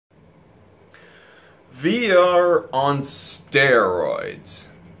VR on steroids.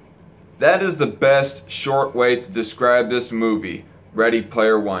 That is the best short way to describe this movie, Ready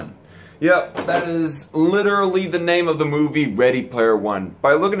Player One. Yep, that is literally the name of the movie, Ready Player One.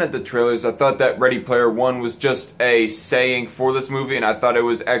 By looking at the trailers, I thought that Ready Player One was just a saying for this movie, and I thought it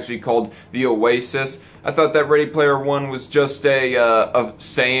was actually called The Oasis. I thought that Ready Player One was just a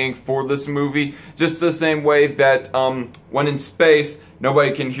saying for this movie, just the same way that when in space,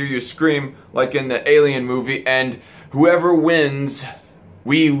 nobody can hear you scream, like in the Alien movie, and whoever wins,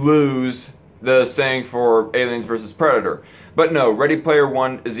 we lose, the saying for Aliens vs. Predator. But no, Ready Player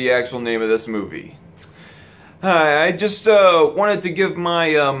One is the actual name of this movie. Hi, I just wanted to give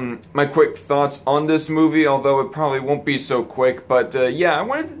my my quick thoughts on this movie, although it probably won't be so quick. But yeah, I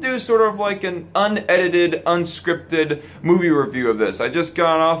wanted to do sort of like an unedited, unscripted movie review of this. I just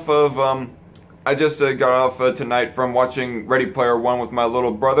got off of tonight from watching Ready Player One with my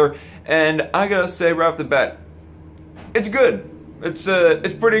little brother, and I gotta say right off the bat, it's good. It's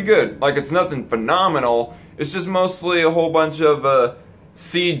pretty good. Like, it's nothing phenomenal. It's just mostly a whole bunch of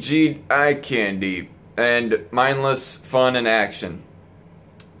CG eye candy and mindless fun and action.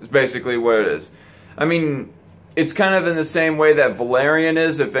 It's basically what it is. I mean, it's kind of in the same way that Valerian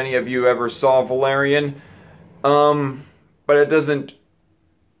is, if any of you ever saw Valerian. But it doesn't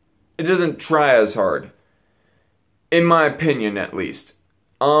try as hard. In my opinion, at least.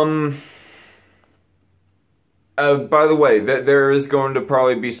 By the way, there is going to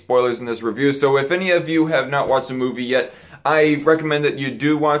probably be spoilers in this review, so if any of you have not watched the movie yet, I recommend that you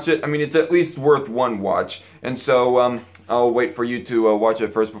do watch it. I mean, it's at least worth one watch, and so I'll wait for you to watch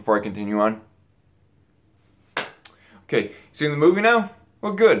it first before I continue on. Okay, seeing the movie now?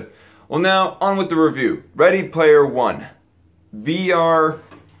 Well, good. Well, now, on with the review. Ready Player One. VR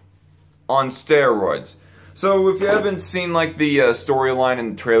on steroids. So if you haven't seen like the storyline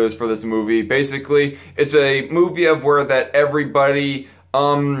and trailers for this movie, basically it's a movie of where that everybody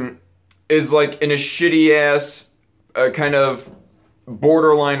is like in a shitty ass kind of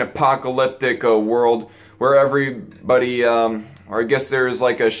borderline apocalyptic world where everybody or I guess there's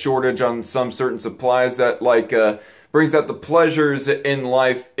like a shortage on some certain supplies that like brings out the pleasures in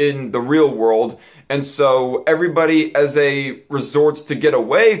life in the real world, and so everybody, as a resort to get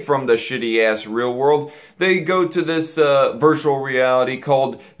away from the shitty ass real world, they go to this virtual reality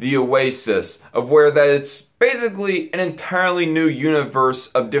called the Oasis, of where that it's basically an entirely new universe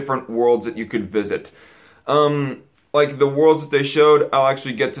of different worlds that you could visit. Like the worlds that they showed, I'll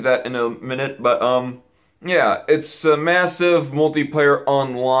actually get to that in a minute, but yeah, it's a massive multiplayer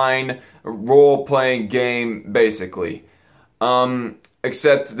online role-playing game, basically.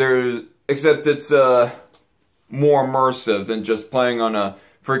 Except it's more immersive than just playing on a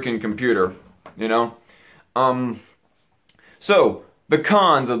freaking computer, you know? So, the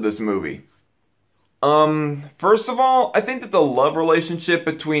cons of this movie. First of all, I think that the love relationship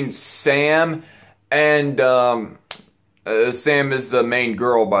between Sam and, Sam is the main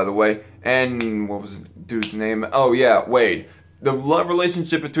girl, by the way, and what was the dude's name? Oh yeah, Wade. The love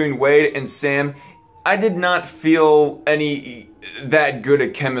relationship between Wade and Sam, I did not feel any that good a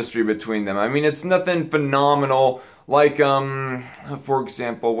chemistry between them. I mean, it's nothing phenomenal. Like, for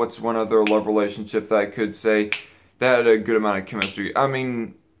example, what's one other love relationship that I could say that had a good amount of chemistry? I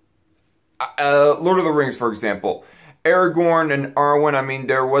mean, Lord of the Rings, for example. Aragorn and Arwen, I mean,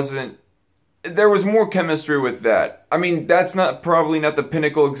 there was more chemistry with that. I mean, that's probably not the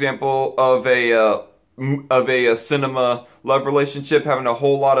pinnacle example of a cinema love relationship having a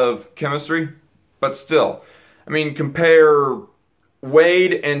whole lot of chemistry, but still, I mean, compare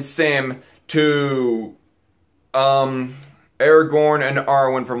Wade and Sam to Aragorn and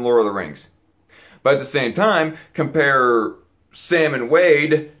Arwen from Lord of the Rings, but at the same time, compare Sam and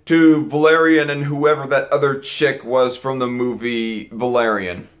Wade to Valerian and whoever that other chick was from the movie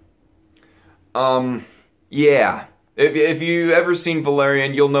Valerian. Yeah. If you've ever seen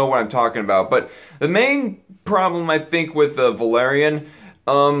Valerian, you'll know what I'm talking about. But the main problem, I think, with Valerian,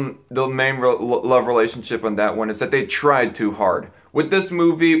 the main love relationship on that one, is that they tried too hard. With this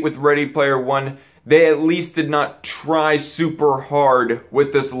movie, with Ready Player One, they at least did not try super hard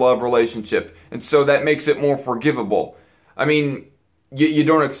with this love relationship. And so that makes it more forgivable. I mean, you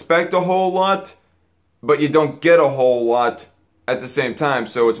don't expect a whole lot, but you don't get a whole lot at the same time,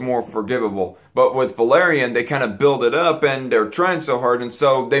 so it's more forgivable. But with Valerian, they kind of build it up, and they're trying so hard, and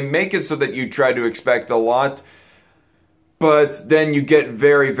so they make it so that you try to expect a lot, but then you get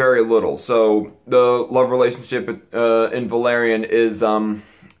very, very little. So the love relationship in Valerian is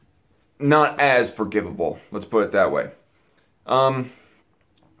not as forgivable. Let's put it that way.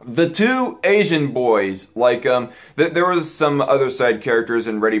 The two Asian boys, like, there was some other side characters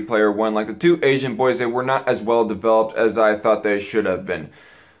in Ready Player One, like the two Asian boys, they were not as well developed as I thought they should have been.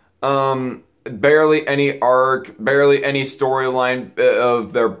 Barely any arc, barely any storyline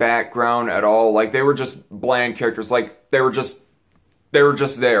of their background at all. Like, they were just bland characters. Like, they were just there.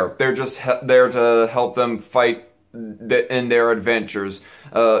 They're just there to help them fight in their adventures.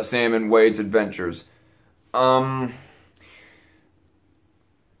 Sam and Wade's adventures. And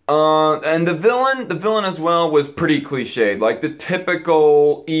the villain as well was pretty cliched. Like, the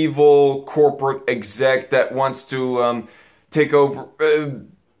typical evil corporate exec that wants to take over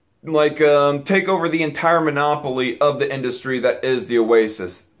take over the entire monopoly of the industry that is the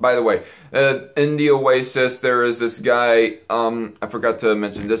Oasis. By the way, in the Oasis, there is this guy, I forgot to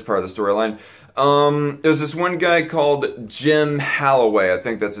mention this part of the storyline. There's this one guy called Jim Halloway, I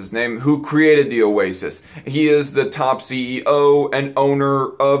think that's his name, who created the Oasis. He is the top CEO and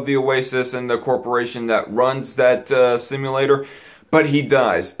owner of the Oasis and the corporation that runs that simulator, but he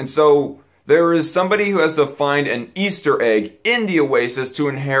dies. And so there is somebody who has to find an Easter egg in the Oasis to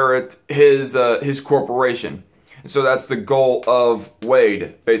inherit his corporation. And so that's the goal of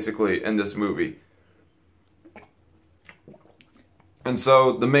Wade, basically, in this movie. And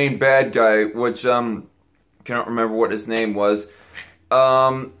so the main bad guy, which cannot remember what his name was,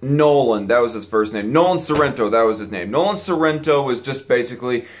 Nolan, that was his first name. Nolan Sorrento, that was his name. Nolan Sorrento is just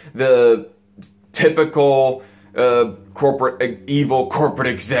basically the typical evil corporate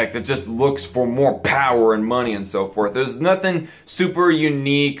exec that just looks for more power and money and so forth. There's nothing super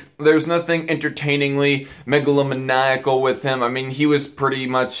unique. There's nothing entertainingly megalomaniacal with him. I mean, he was pretty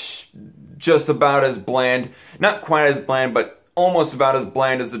much just about as bland. Not quite as bland, but almost about as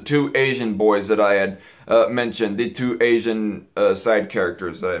bland as the two Asian boys that I had mentioned. The two Asian side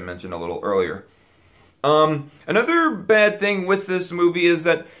characters that I mentioned a little earlier. Another bad thing with this movie is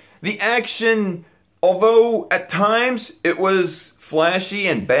that the action, although at times it was flashy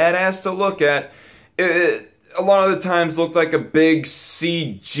and badass to look at, it a lot of the times looked like a big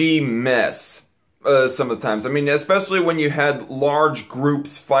CG mess. Some of the times. I mean, especially when you had large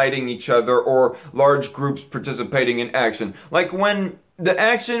groups fighting each other or large groups participating in action. Like when the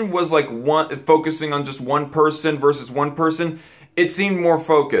action was like focusing on just one person versus one person, it seemed more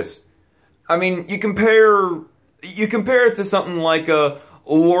focused. I mean, you compare it to something like a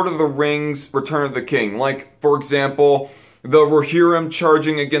Lord of the Rings, Return of the King. Like, for example, the Rohirrim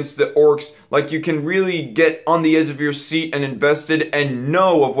charging against the orcs. Like, you can really get on the edge of your seat and invested and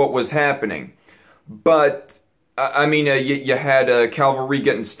know of what was happening. But, I mean, you had cavalry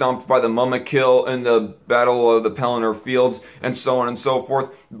getting stomped by the Mumakil in the Battle of the Pelennor Fields, and so on and so forth.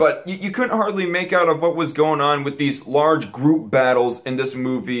 But you couldn't hardly make out of what was going on with these large group battles in this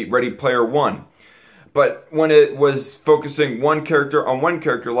movie, Ready Player One. But when it was focusing one character on one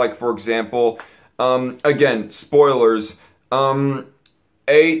character, like, for example, again, spoilers,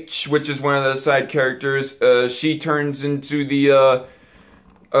 H, which is one of the side characters, she turns into the,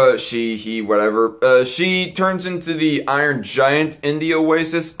 she turns into the Iron Giant in the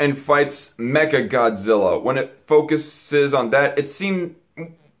Oasis and fights Mechagodzilla. When it focuses on that, it seemed,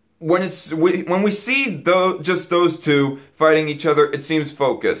 when we see just those two fighting each other, it seems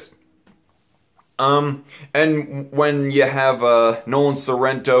focused. And when you have Nolan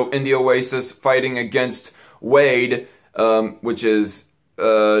Sorrento in the Oasis fighting against Wade, which is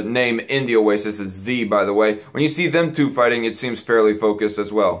name in the Oasis is Z, by the way. When you see them two fighting, it seems fairly focused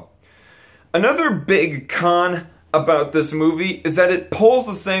as well. Another big con about this movie is that it pulls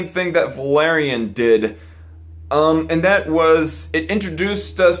the same thing that Valerian did. And that was, it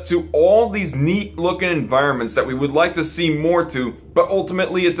introduced us to all these neat looking environments that we would like to see more to, but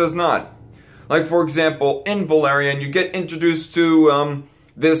ultimately it does not. Like, for example, in Valerian, you get introduced to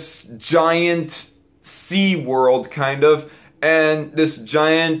this giant sea world, kind of, and this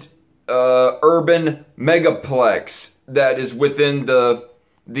giant urban megaplex that is within the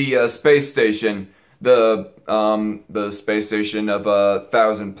space station, the space station of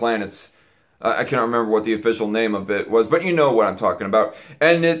 1,000 planets. I cannot remember what the official name of it was, but you know what I'm talking about.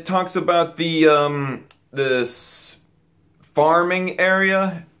 And it talks about the this farming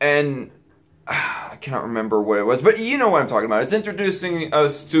area, and I cannot remember what it was, but you know what I'm talking about. It's introducing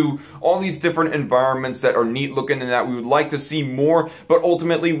us to all these different environments that are neat looking and that we would like to see more, but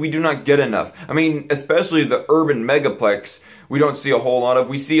ultimately we do not get enough. I mean, especially the urban megaplex, we don't see a whole lot of.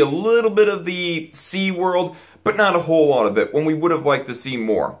 We see a little bit of the sea world, but not a whole lot of it, when we would have liked to see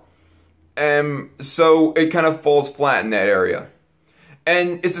more. So it kind of falls flat in that area.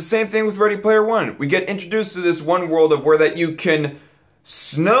 And it's the same thing with Ready Player One. We get introduced to this one world of where that you can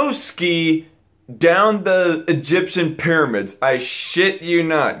snow ski down the Egyptian pyramids. I shit you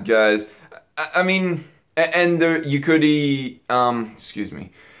not, guys. I mean, and there you could excuse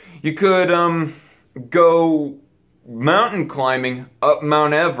me. You could go mountain climbing up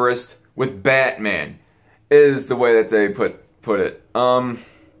Mount Everest with Batman, is the way that they put it.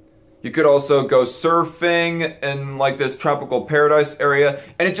 You could also go surfing in like this tropical paradise area,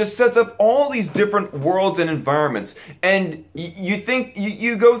 and it just sets up all these different worlds and environments. And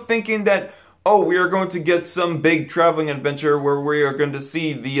you go thinking that, oh, we are going to get some big traveling adventure where we are going to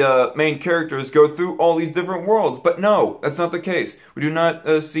see the main characters go through all these different worlds. But no, that's not the case. We do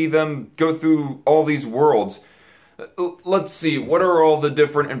not see them go through all these worlds. Let's see, what are all the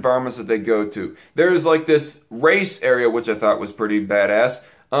different environments that they go to? There's like this race area, which I thought was pretty badass.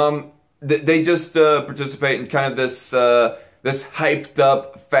 They just participate in kind of this this hyped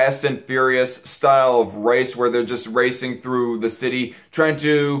up Fast and Furious style of race where they're just racing through the city, trying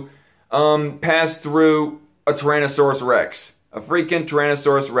to pass through a Tyrannosaurus Rex. A freaking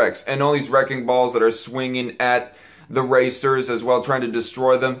Tyrannosaurus Rex. And all these wrecking balls that are swinging at the racers as well, trying to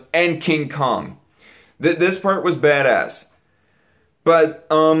destroy them. And King Kong. This part was badass. But,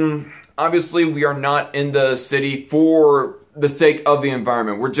 obviously we are not in the city for the sake of the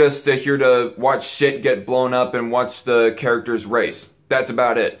environment. We're just here to watch shit get blown up and watch the characters race. That's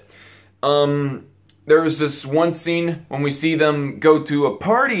about it. There was this one scene when we see them go to a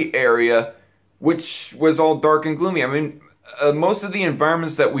party area, which was all dark and gloomy. I mean, most of the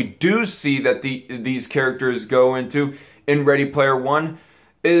environments that we do see that these characters go into in Ready Player One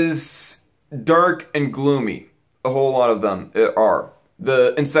is dark and gloomy. A whole lot of them are.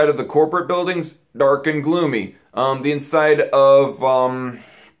 The inside of the corporate buildings, dark and gloomy. The inside of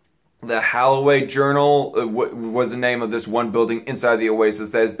the Holloway Journal was the name of this one building inside the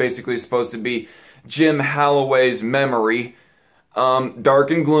Oasis that is basically supposed to be Jim Halloway's memory.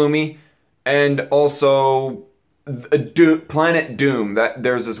 Dark and gloomy. And also Planet Doom.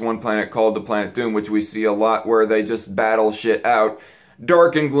 There's this one planet called the Planet Doom, which we see a lot where they just battle shit out.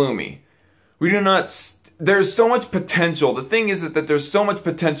 Dark and gloomy. We do not... There's so much potential. The thing is that there's so much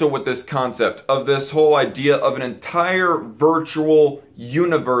potential with this concept of this whole idea of an entire virtual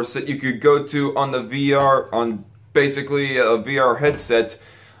universe that you could go to on the VR, on basically a VR headset,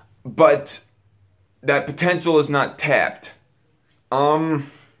 but that potential is not tapped.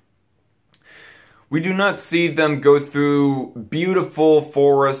 We do not see them go through beautiful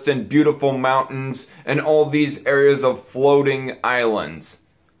forests and beautiful mountains and all these areas of floating islands.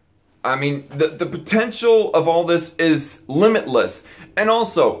 I mean, the potential of all this is limitless. And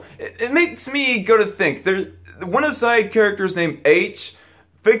also, it makes me go to think. One of the side characters named H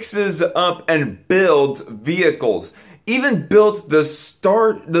fixes up and builds vehicles. Even built the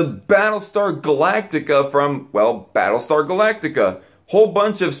Battlestar Galactica from, well, Battlestar Galactica. Whole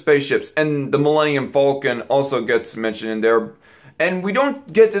bunch of spaceships. And the Millennium Falcon also gets mentioned in there. And we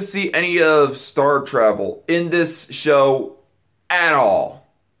don't get to see any of star travel in this show at all.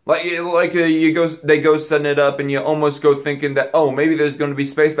 They go setting it up and you almost go thinking that, oh, maybe there's going to be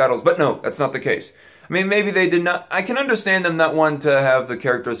space battles. But no, that's not the case. I mean, maybe they did not... I can understand them not wanting to have the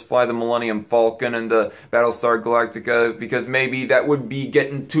characters fly the Millennium Falcon and the Battlestar Galactica, because maybe that would be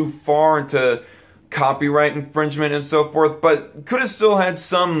getting too far into copyright infringement and so forth. But could have still had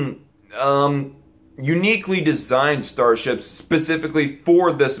some uniquely designed starships specifically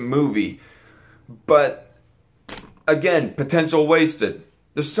for this movie. But, again, potential wasted.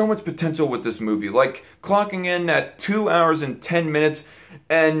 There's so much potential with this movie. Like, clocking in at 2 hours and 10 minutes,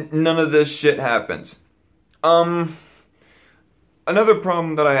 and none of this shit happens. Another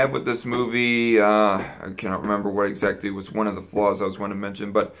problem that I have with this movie, I cannot remember what exactly was one of the flaws I was going to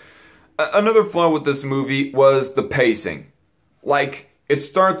mention, but another flaw with this movie was the pacing. Like, it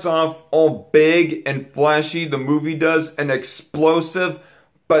starts off all big and flashy, the movie does, and explosive.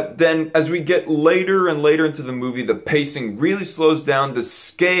 But then, as we get later and later into the movie, the pacing really slows down. The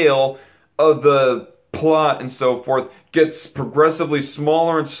scale of the plot and so forth gets progressively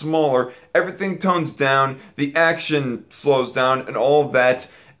smaller and smaller. Everything tones down. The action slows down and all that.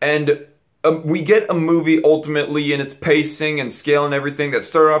 And we get a movie ultimately in its pacing and scale and everything that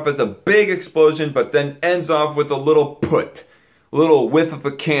started off as a big explosion, but then ends off with a little whiff of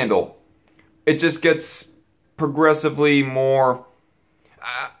a candle. It just gets progressively more...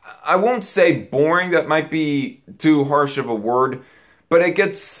 I won't say boring, that might be too harsh of a word, but it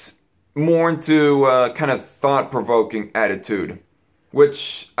gets more into kind of thought-provoking attitude,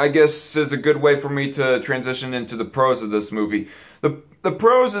 which I guess is a good way for me to transition into the pros of this movie. The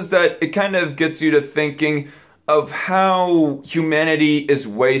pros is that it kind of gets you to thinking of how humanity is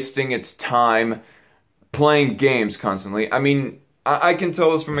wasting its time playing games constantly. I mean, I can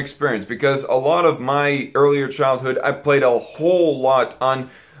tell this from experience because a lot of my earlier childhood, I played a whole lot on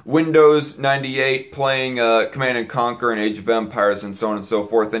Windows 98 playing Command and Conquer and Age of Empires and so on and so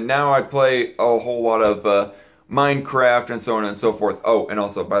forth. And now I play a whole lot of Minecraft and so on and so forth. Oh, and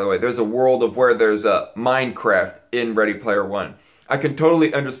also, by the way, there's a world of where there's Minecraft in Ready Player One. I can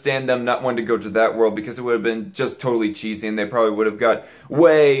totally understand them not wanting to go to that world because it would have been just totally cheesy and they probably would have got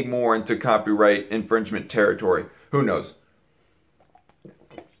way more into copyright infringement territory. Who knows?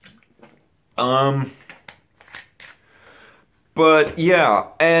 But yeah,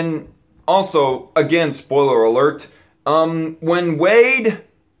 and also, again, spoiler alert, when Wade,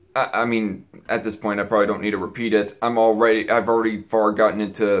 I mean, at this point I probably don't need to repeat it, I've already far gotten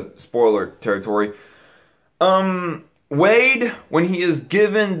into spoiler territory. Wade, when he is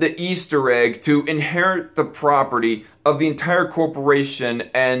given the Easter egg to inherit the property of the entire corporation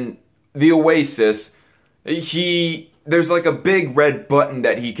and the Oasis, there's like a big red button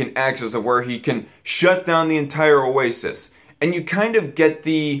that he can access of where he can shut down the entire Oasis. And you kind of get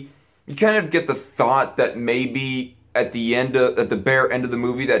the thought that maybe at the bare end of the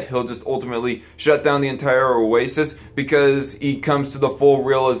movie that he'll just ultimately shut down the entire Oasis because he comes to the full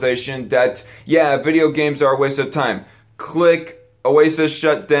realization that, yeah, video games are a waste of time. Click, Oasis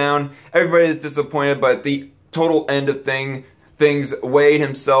shut down, everybody is disappointed, but at the total end of things, Wade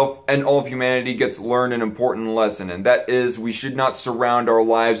himself and all of humanity gets learned an important lesson, and that is we should not surround our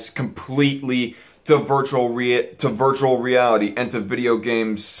lives completely to virtual reality and to video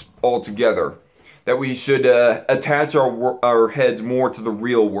games altogether. That we should attach our heads more to the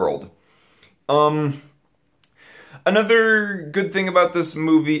real world. Another good thing about this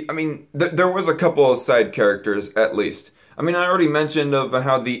movie, I mean, there was a couple of side characters, at least. I mean, I already mentioned of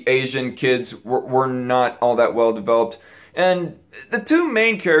how the Asian kids were not all that well developed. And the two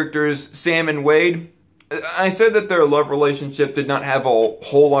main characters, Sam and Wade, I said that their love relationship did not have a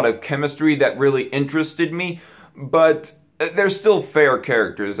whole lot of chemistry that really interested me, but they're still fair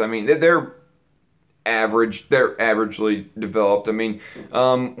characters. I mean, they're averagely developed. I mean,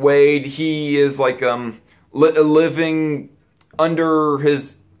 Wade, he is like living under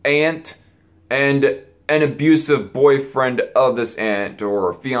his aunt and an abusive boyfriend of this aunt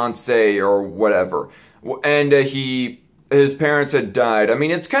or fiance or whatever, and his parents had died. I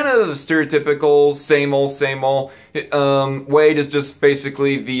mean, it's kind of stereotypical, same old. Wade is just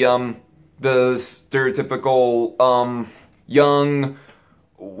basically the stereotypical young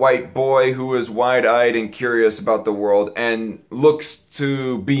white boy who is wide-eyed and curious about the world and looks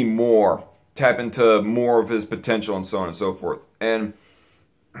to be more, tap into more of his potential and so on and so forth. And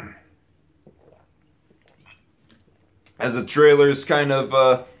as the trailers kind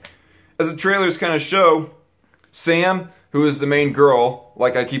of show, Sam, who is the main girl,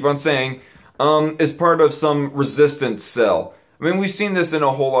 like I keep on saying, is part of some resistance cell. I mean, we've seen this in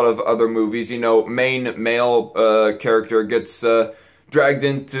a whole lot of other movies. You know, main male character gets dragged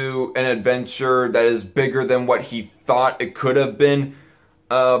into an adventure that is bigger than what he thought it could have been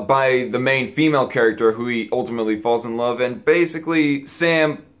by the main female character who he ultimately falls in love. And basically,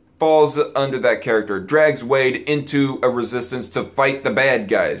 Sam falls under that character, drags Wade into a resistance to fight the bad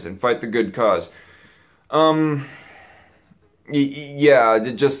guys and fight the good cause. Yeah,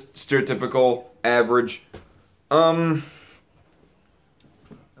 just stereotypical, average. But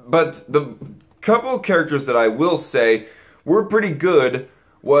the couple of characters that I will say were pretty good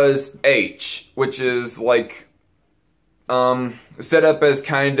was H, which is like, set up as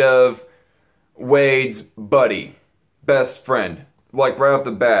kind of Wade's buddy, best friend. Like right off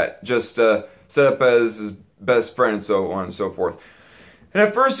the bat, just set up as his best friend and so on and so forth. And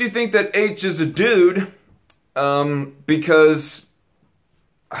at first you think that H is a dude, because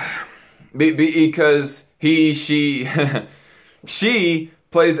she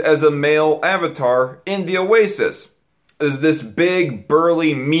plays as a male avatar in the Oasis, as this big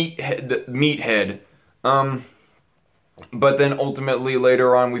burly meathead. But then ultimately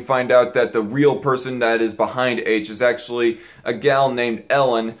later on we find out that the real person that is behind H is actually a gal named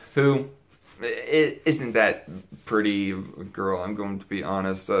Ellen, who isn't that pretty girl, I'm going to be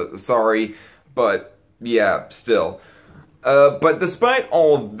honest. Sorry, but yeah, still. But despite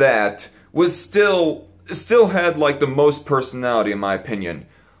all of that, was still had like the most personality in my opinion.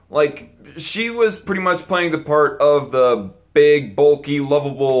 Like, she was pretty much playing the part of the big, bulky,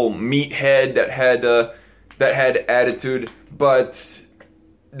 lovable meathead that had attitude, but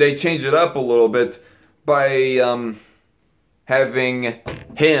they changed it up a little bit by having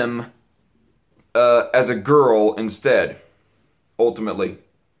him as a girl instead, ultimately.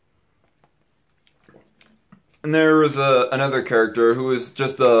 And there was another character who is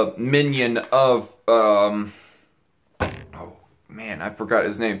just a minion of, oh man, I forgot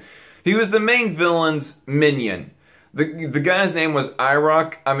his name. He was the main villain's minion. The guy's name was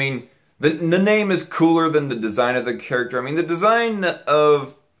IROC. I mean, the name is cooler than the design of the character. I mean, the design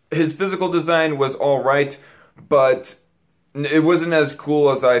of his physical design was alright, but it wasn't as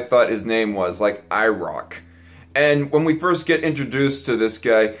cool as I thought his name was, like IROC. And when we first get introduced to this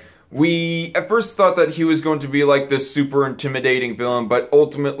guy, we at first thought that he was going to be like this super intimidating villain, but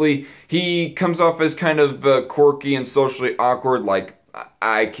ultimately he comes off as kind of quirky and socially awkward, like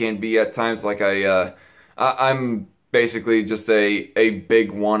I can be at times. Like I'm basically just a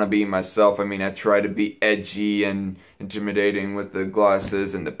big wannabe myself. I mean, I try to be edgy and intimidating with the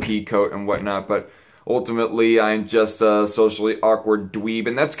glasses and the pea coat and whatnot, but ultimately I'm just a socially awkward dweeb,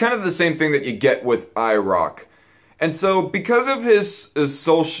 and that's kind of the same thing that you get with IROC. And so, because of his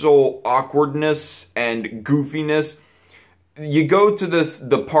social awkwardness and goofiness, you go to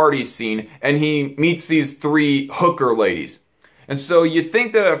the party scene, and he meets these 3 hooker ladies. And so, you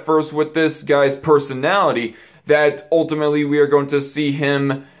think that at first, with this guy's personality, that ultimately we are going to see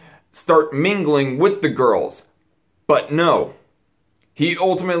him start mingling with the girls. But no. He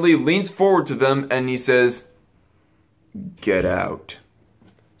ultimately leans forward to them, and he says, "Get out."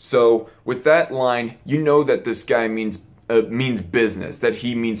 So, with that line, you know that this guy means business, that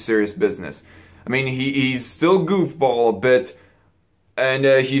he means serious business. I mean, he's still goofball a bit, and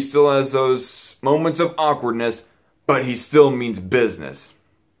he still has those moments of awkwardness, but he still means business.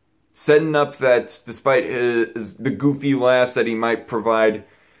 Setting up that, despite the goofy laughs that he might provide,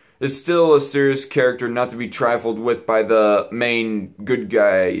 is still a serious character not to be trifled with by the main good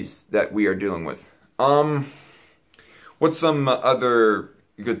guys that we are dealing with. What's some other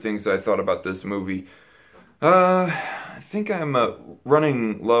good things I thought about this movie? I think I'm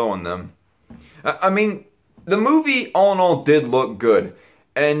running low on them. I mean, the movie all in all did look good,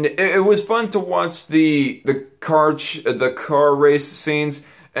 and it was fun to watch the car race scenes,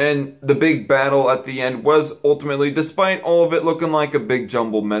 and the big battle at the end was ultimately, despite all of it looking like a big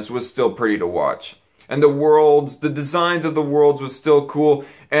jumbled mess, was still pretty to watch. And the designs of the worlds was still cool,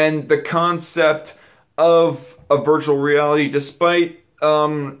 and the concept of a virtual reality, despite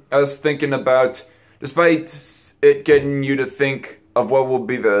us thinking about, despite it getting you to think of what will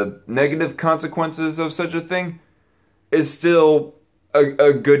be the negative consequences of such a thing, is still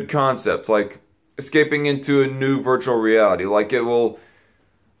a good concept. Like, escaping into a new virtual reality. Like, it will,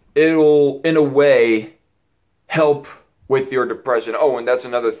 in a way, help with your depression. Oh, and that's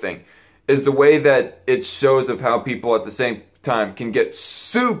another thing, is the way that it shows of how people at the same time can get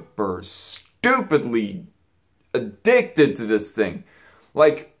super stupidly addicted to this thing.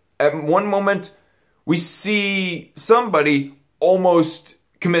 Like, at one moment, we see somebody almost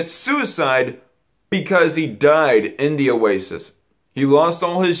commit suicide because he died in the Oasis. He lost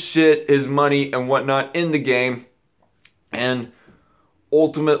all his shit, his money, and whatnot in the game, and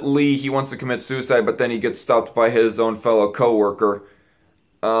ultimately he wants to commit suicide, but then he gets stopped by his own fellow co-worker.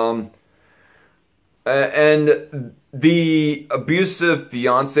 And the abusive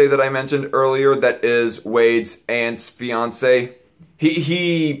fiance that I mentioned earlier, that is Wade's aunt's fiance,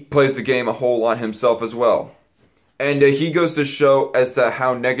 he plays the game a whole lot himself as well. And he goes to show as to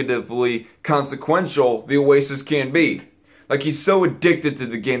how negatively consequential the Oasis can be. Like, he's so addicted to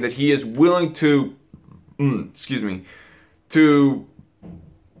the game that he is willing to, to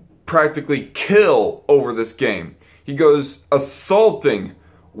practically kill over this game. He goes assaulting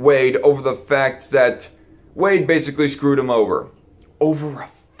Wade over the fact that Wade basically screwed him over a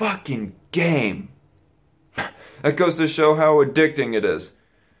fucking game. That goes to show how addicting it is.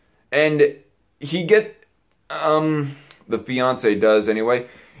 And the fiance does anyway,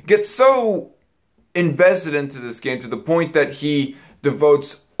 gets so invested into this game to the point that he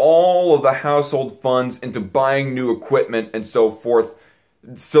devotes all of the household funds into buying new equipment and so forth,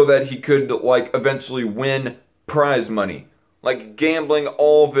 so that he could, like, eventually win prize money. Like, gambling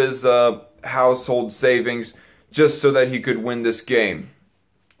all of his household savings just so that he could win this game.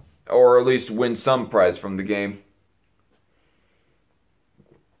 Or at least win some prize from the game.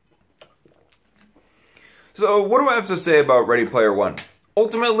 So, what do I have to say about Ready Player One?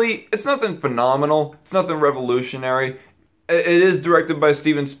 Ultimately, it's nothing phenomenal. It's nothing revolutionary. It is directed by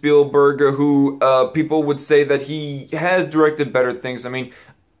Steven Spielberg, who people would say that he has directed better things. I mean,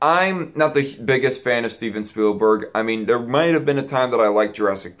 I'm not the biggest fan of Steven Spielberg. I mean, there might have been a time that I liked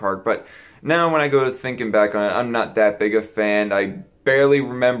Jurassic Park, but now when I go to thinking back on it, I'm not that big a fan. I barely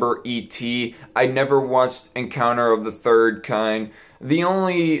remember E.T. I never watched Encounter of the Third Kind. The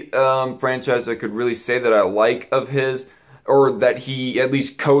only franchise I could really say that I like of his, or that he at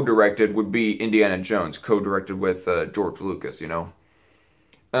least co-directed, would be Indiana Jones, co-directed with George Lucas, you know.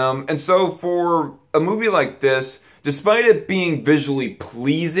 And so for a movie like this, despite it being visually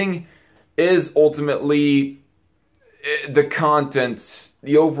pleasing, is ultimately the content,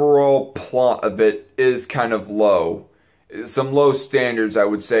 the overall plot of it is kind of low. Some low standards, I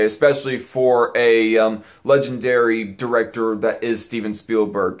would say, especially for a legendary director that is Steven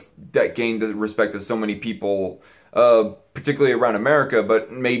Spielberg, that gained the respect of so many people, particularly around America,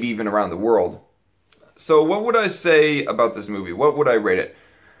 but maybe even around the world. So what would I say about this movie? What would I rate it?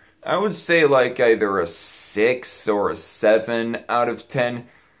 I would say like either a 6 or a 7 out of 10.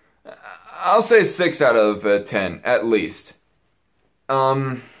 I'll say 6 out of 10, at least.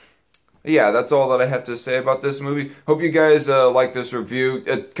 Yeah, that's all that I have to say about this movie. Hope you guys like this review.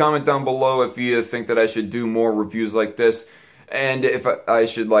 Comment down below if you think that I should do more reviews like this. And if I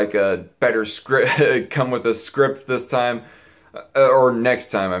should like a better script, come with a script this time. Or next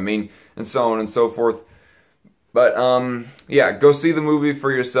time, I mean. And so on and so forth. But, yeah, go see the movie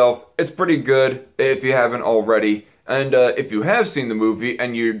for yourself. It's pretty good if you haven't already. And if you have seen the movie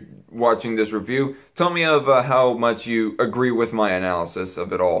and you're watching this review, tell me of how much you agree with my analysis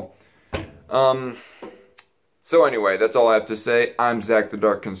of it all. So anyway, that's all I have to say. I'm Zach the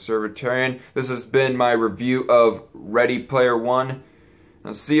Dark Conservatarian. This has been my review of Ready Player One.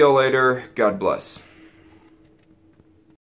 I'll see y'all later. God bless.